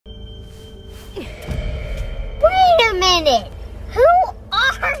minute! Who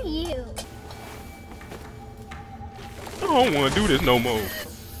are you? I don't want to do this no more.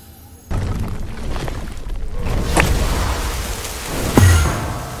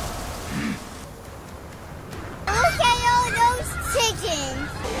 Okay, all those chickens!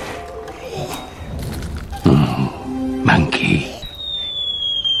 Monkey.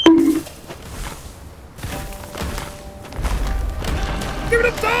 Give it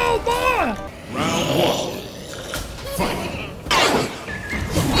a ball, boy! Round one. Fight.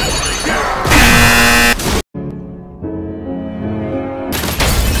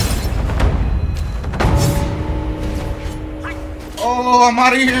 Oh, I'm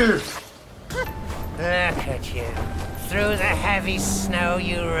out of here! Look at you. Through the heavy snow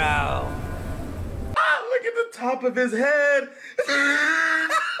you roll. Ah, look at the top of his head!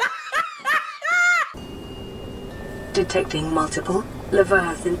 Detecting multiple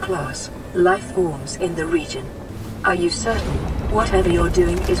Leviathan class life forms in the region. Are you certain whatever you're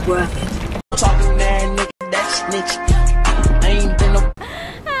doing is worth it? Talking that nigga, that snitch. I ain't been no.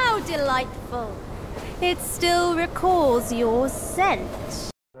 How delightful. It still recalls your scent.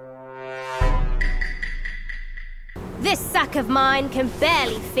 This sack of mine can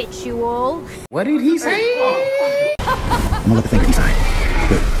barely fit you all. What did he say? I'm gonna look at the thing inside.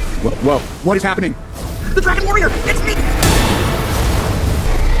 Whoa, what is happening? The Dragon Warrior, it's me!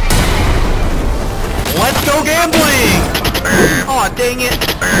 Let's go gambling! Aw, dang it!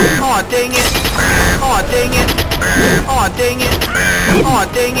 Aw, dang it! Aw, dang it! Aw, dang it! Aw,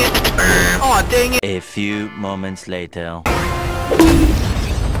 dang it! Aw, dang it! A few moments later.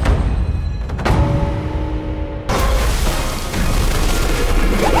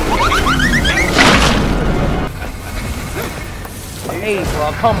 Hey,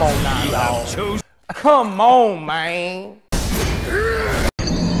 bro, come on now, dog. Come on, man.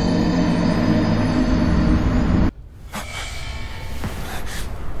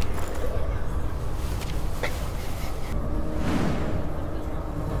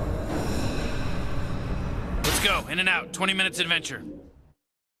 Let's go. In and out. 20 minutes adventure.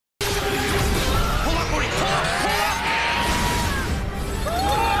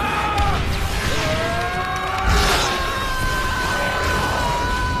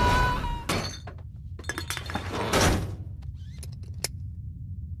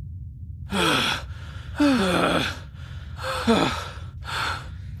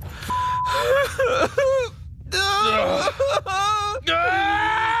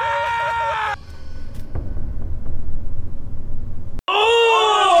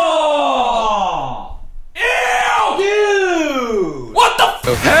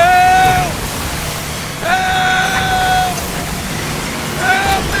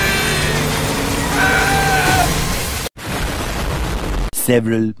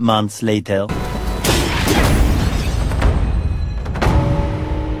 Several months later.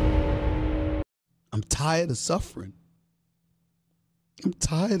 I'm tired of suffering. I'm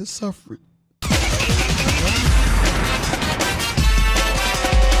tired of suffering.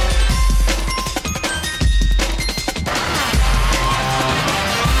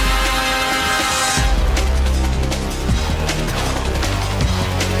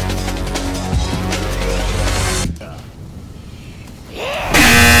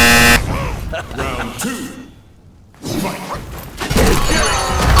 Round two. Fight.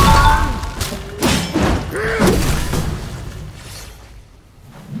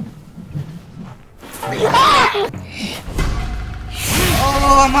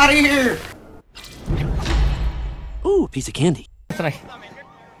 Oh, I'm out of here! Ooh, piece of candy.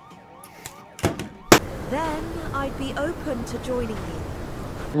 Then I'd be open to joining you.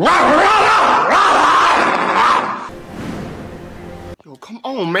 Yo, come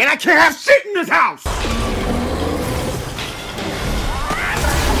on, man. I can't have shit in this house!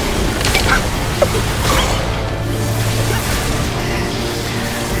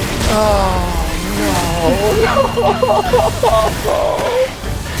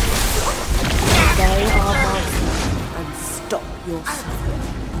 They are mine, and stop your suffering.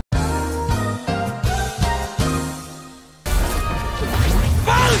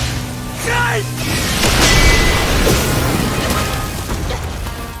 Can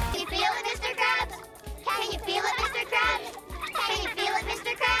you feel it, Mr. Krabs? Can you feel it, Mr. Krabs? Can you feel it,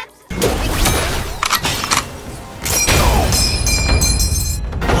 Mr. Krabs?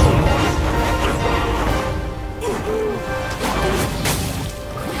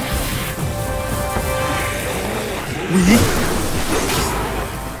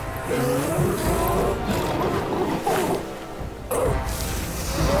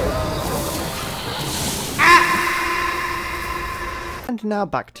 And now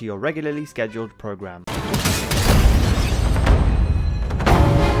back to your regularly scheduled program.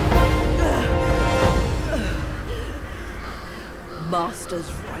 Master's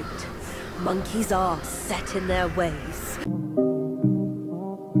right. Monkeys are set in their ways.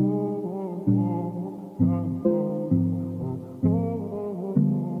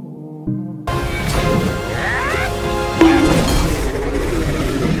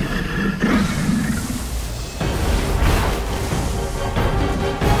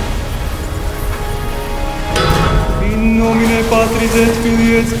 In nomine Patris et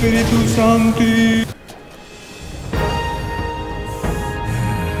Filii et Spiritus Sancti.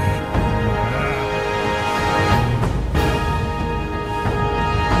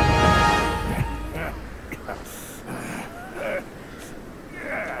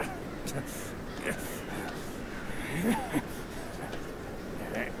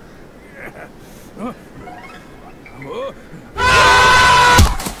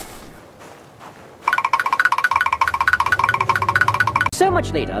 So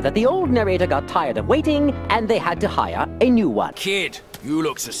much later that the old narrator got tired of waiting and they had to hire a new one. Kid, you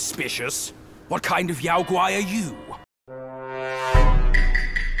look suspicious. What kind of Yao Guai are you?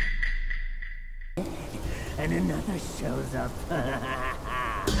 And another shows up.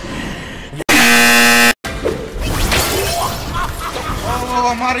 Oh,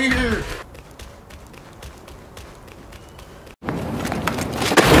 I'm out of here.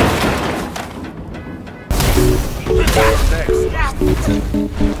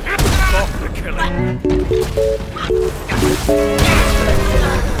 Stop the killing.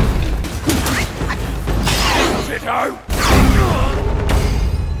 Sit out.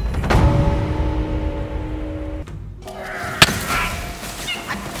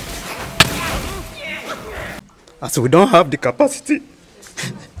 So we don't have the capacity.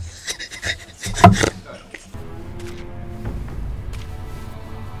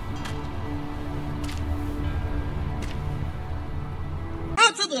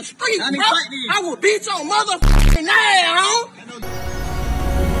 To the street, bro. I will beat your motherfucking ass,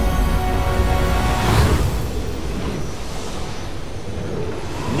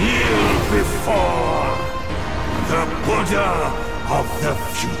 Kneel before the Buddha of the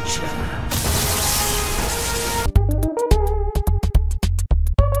future.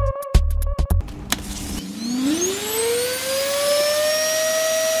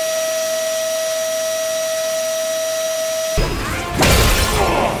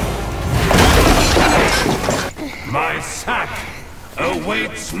 My sack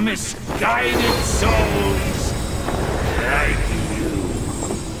awaits misguided souls like you.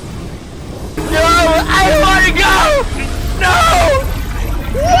 No! I don't want to go! No!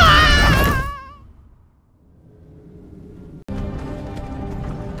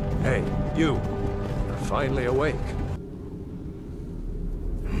 Hey, you. You're finally awake.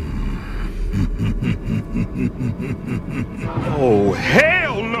 Oh,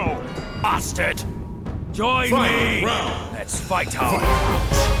 hell no! Bastard! Join me! Let's fight hard.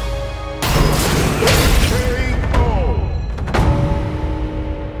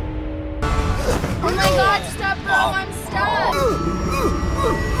 Oh my god, stop, bro, I'm stuck!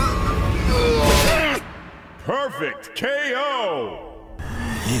 Perfect KO!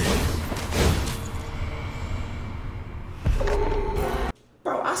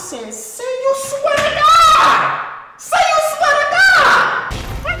 bro. I said, say you swear to God! Say you swear to God!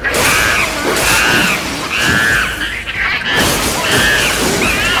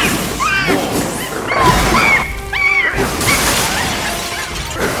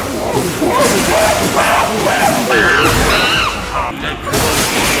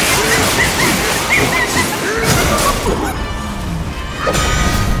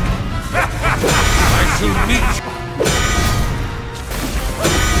 I shall meet you.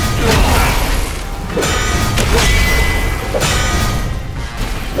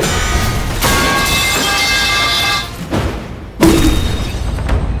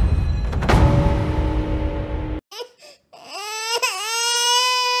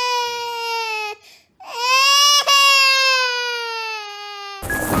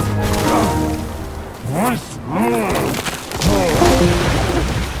 Once more.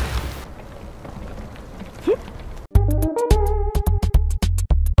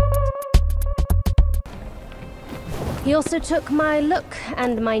 He also took my look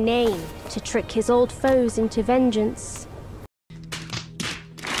and my name to trick his old foes into vengeance.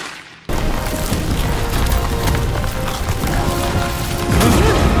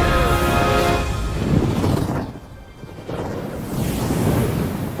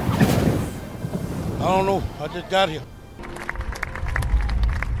 I don't know. I just got here.